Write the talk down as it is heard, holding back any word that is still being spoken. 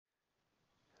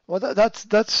Well,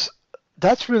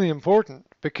 that's really important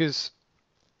because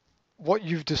what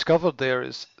you've discovered there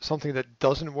is something that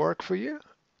doesn't work for you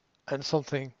and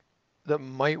something that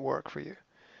might work for you.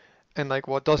 And like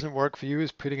what doesn't work for you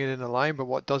is putting it in a line, but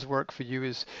what does work for you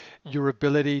is your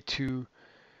ability to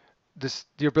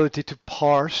the ability to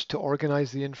parse, to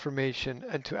organize the information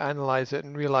and to analyze it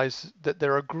and realize that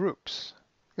there are groups.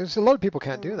 Because a lot of people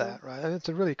can't do Mm-hmm. that, right? And it's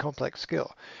a really complex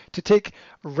skill. To take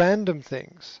random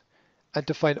things and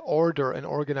to find order and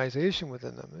organization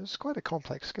within them is quite a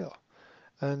complex skill.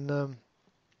 And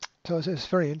so it's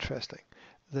very interesting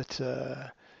that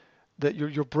that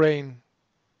your brain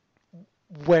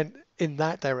went in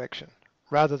that direction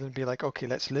rather than be like, okay,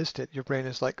 let's list it. Your brain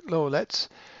is like, no, let's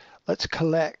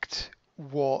collect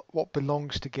what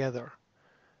belongs together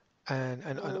and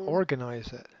Mm-hmm.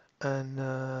 organize it.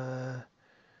 And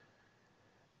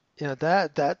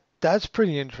that's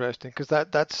pretty interesting because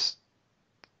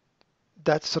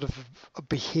that's sort of a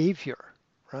behavior,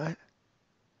 right?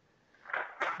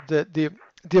 The the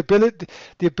the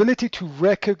ability to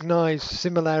recognize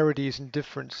similarities and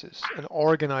differences and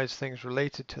organize things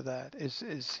related to that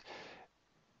is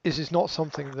not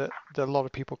something that a lot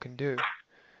of people can do.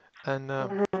 And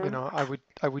Mm-hmm.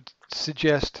 I would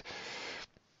suggest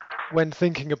when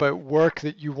thinking about work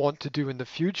that you want to do in the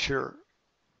future,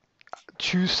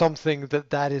 choose something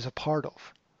that is a part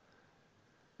of,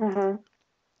 Mm-hmm.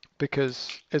 because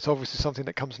it's obviously something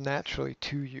that comes naturally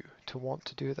to you to want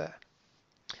to do that.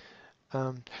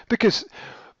 Because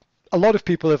a lot of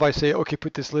people, if I say, okay,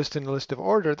 put this list in a list of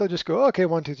order, they'll just go, okay,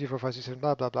 1, 2, 3, 4, 5, 6, 7,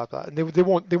 blah blah blah blah, and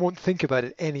they won't think about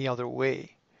it any other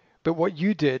way. But what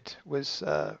you did was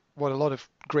what a lot of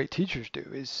great teachers do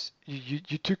is you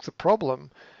took the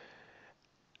problem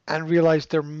and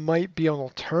realized there might be an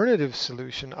alternative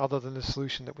solution other than the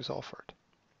solution that was offered.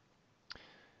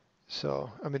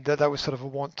 So, I mean, that was sort of a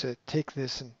want to take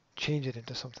this and change it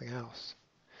into something else,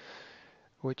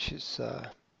 which is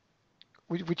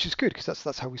which is good because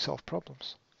that's how we solve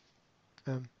problems.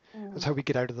 Um, that's how we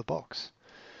get out of the box.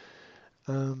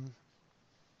 Um,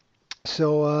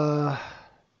 so,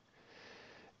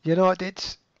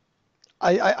 it's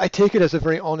I take it as a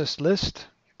very honest list.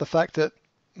 The fact that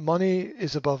money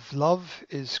is above love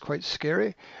is quite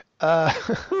scary. Uh,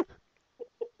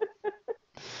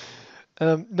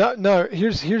 no,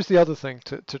 here's the other thing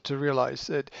to realize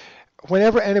that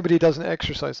whenever anybody does an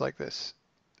exercise like this,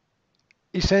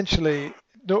 essentially,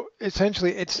 no,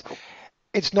 essentially it's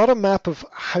not a map of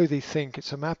how they think,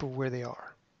 it's a map of where they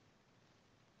are.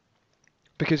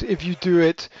 Because if you do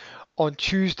it on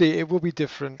Tuesday, it will be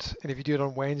different, and if you do it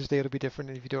on Wednesday, it'll be different,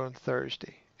 and if you do it on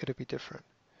Thursday, it'll be different.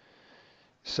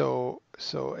 So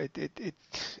it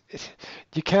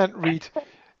you can't read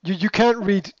you can't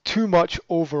read too much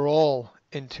overall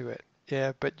into it.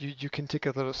 Yeah, but you can take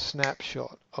a little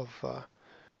snapshot of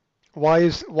why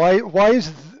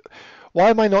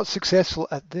am I not successful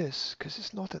at this? Because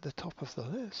it's not at the top of the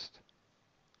list.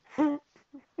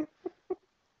 Mm-hmm.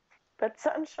 But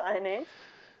sunshiny.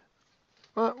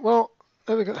 Well,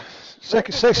 there we go. Like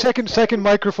Second, it's been second said.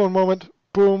 microphone moment.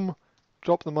 Boom.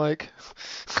 Drop the mic.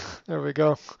 There we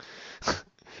go.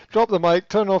 Drop the mic.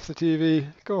 Turn off the TV.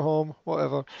 Go home.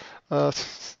 Whatever. Uh,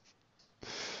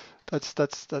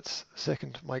 that's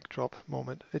second mic drop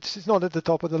moment. It's not at the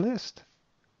top of the list.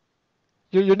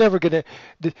 You're never gonna.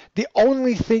 The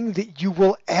only thing that you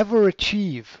will ever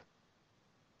achieve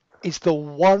is the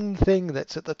one thing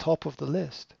that's at the top of the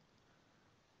list,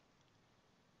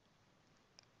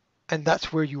 and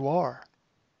that's where you are.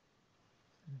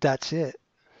 That's it.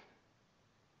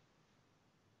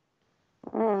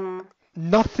 Mm.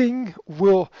 Nothing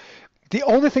will. The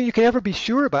only thing you can ever be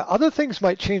sure about, other things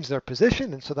might change their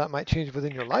position, and so that might change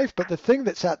within your life. But the thing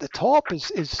that's at the top is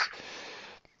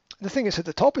the thing that's at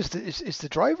the top is the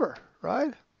driver,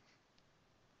 right?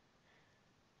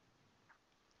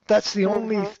 That's the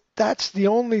only Mm-hmm. that's the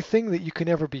only thing that you can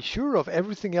ever be sure of.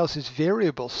 Everything else is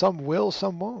variable. Some will,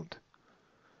 some won't.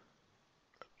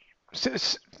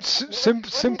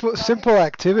 Simple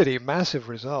activity, massive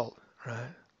result,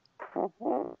 right?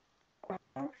 Mm-hmm.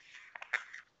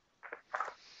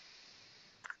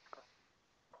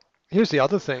 Here's the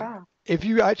other thing. Ah. If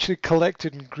you actually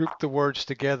collected and grouped the words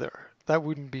together, that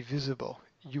wouldn't be visible.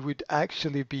 You would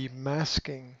actually be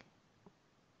masking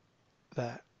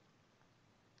that.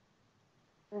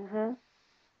 Mm-hmm.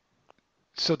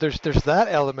 So there's that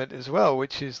element as well,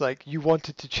 which is like you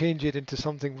wanted to change it into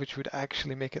something which would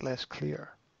actually make it less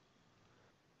clear.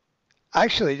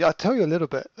 Actually, I'll tell you a little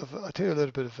bit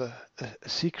of a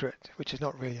secret, which is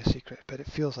not really a secret, but it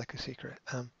feels like a secret.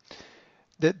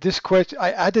 That this question,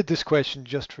 I added this question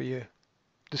just for you.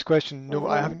 This question, no,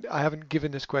 I Mhm. haven't. I haven't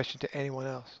given this question to anyone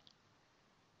else.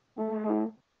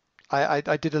 Mhm.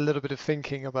 I did a little bit of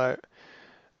thinking about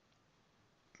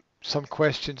some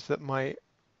questions that might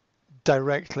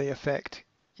directly affect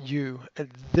you. And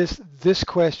this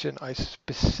question I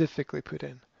specifically put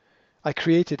in. I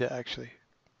created it actually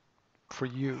for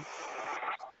you,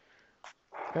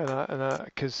 and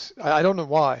because I don't know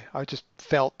why. I just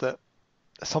felt that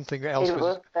something else It was.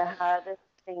 was the hardest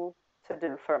thing to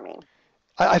do for me.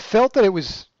 I felt that it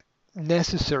was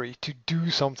necessary to do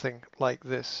something like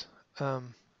this.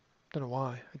 Don't know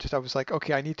why. I was like,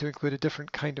 okay, I need to include a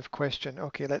different kind of question.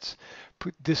 Okay, let's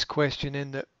put this question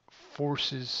in that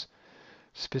forces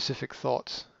specific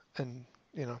thoughts and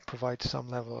provides some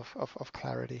level of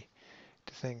clarity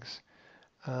to things.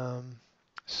 Um,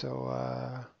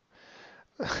 so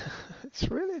it's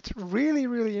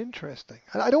really interesting.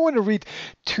 And I don't want to read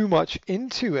too much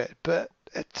into it, but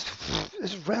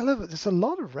it's relevant. There's a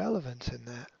lot of relevance in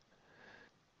that.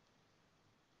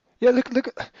 Yeah, look.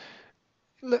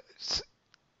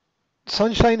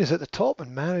 Sunshine is at the top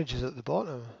and marriage is at the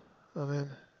bottom. I mean,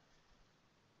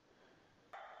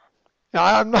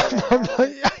 yeah, I'm Yeah.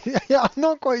 not, yeah, I'm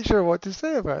not quite sure what to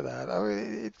say about that. I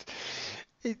mean,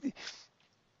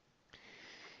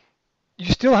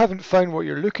 you still haven't found what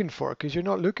you're looking for because you're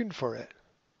not looking for it.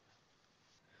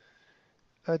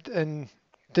 And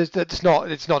it's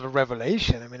not a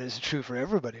revelation. I mean, it's true for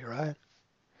everybody, right?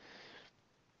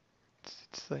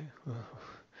 It's like,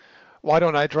 why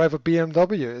don't I drive a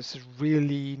BMW? It's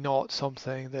really not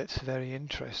something that's very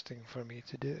interesting for me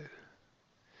to do.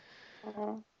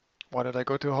 Mhm. Why did I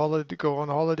go on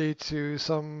holiday to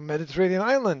some Mediterranean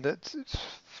island? It's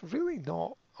really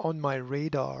not on my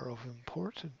radar of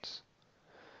importance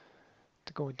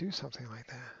to go and do something like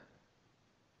that.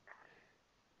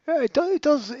 Yeah, it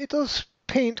does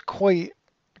paint quite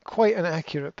an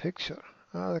accurate picture.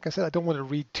 Like I said, I don't want to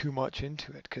read too much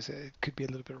into it because it could be a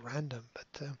little bit random.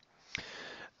 But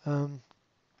um,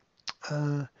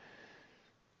 uh,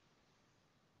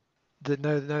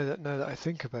 now that I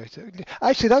think about it,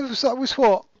 actually, that was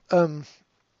what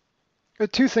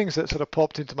two things that sort of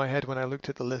popped into my head when I looked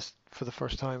at the list for the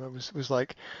first time. It was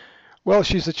like, well,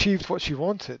 she's achieved what she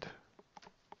wanted.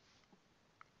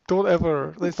 Don't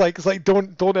ever. It's like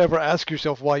don't ever ask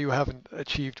yourself why you haven't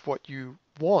achieved what you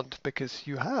want because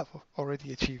you have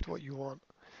already achieved what you want.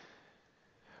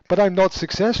 But I'm not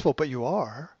successful, but you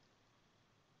are.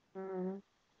 Mhm.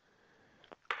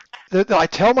 I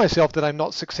tell myself that I'm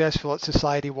not successful at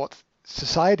society. What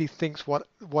society thinks what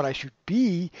I should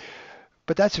be,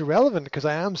 but that's irrelevant because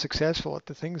I am successful at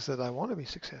the things that I want to be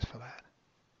successful at.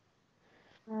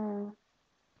 Mhm.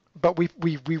 But we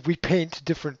paint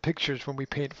different pictures when we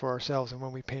paint for ourselves and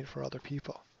when we paint for other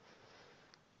people.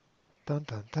 Dun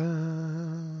dun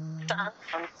dun. Dun,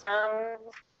 dun,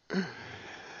 dun.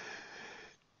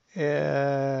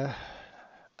 Yeah.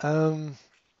 Um,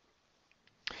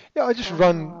 yeah, I just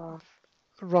Oh.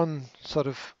 run sort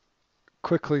of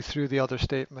quickly through the other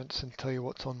statements and tell you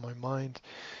what's on my mind.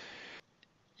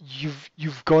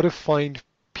 You've got to find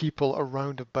people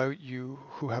around about you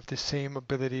who have the same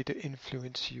ability to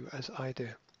influence you as I do.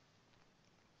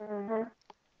 Mhm.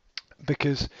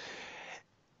 Because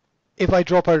if I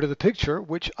drop out of the picture,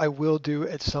 which I will do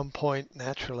at some point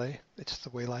naturally, it's the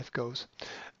way life goes.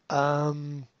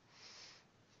 Um,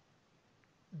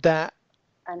 that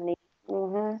I need.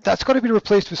 Mhm. that's got to be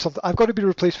replaced with something. I've got to be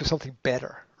replaced with something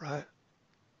better, right?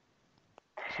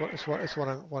 Is what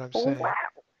I'm Oh, saying. wow.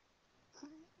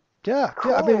 Yeah. I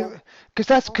Cool. mean,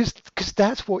 because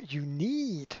that's what you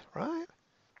need, right?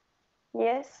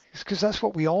 Yes. Because that's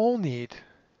what we all need.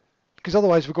 Because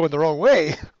otherwise we're going the wrong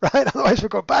way, right? Otherwise we're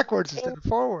going backwards instead In- of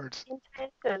forwards.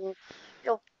 Intention.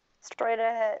 Still straight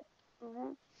ahead.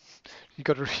 Mhm.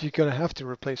 You're gonna have to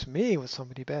replace me with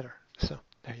somebody better. So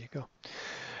there you go.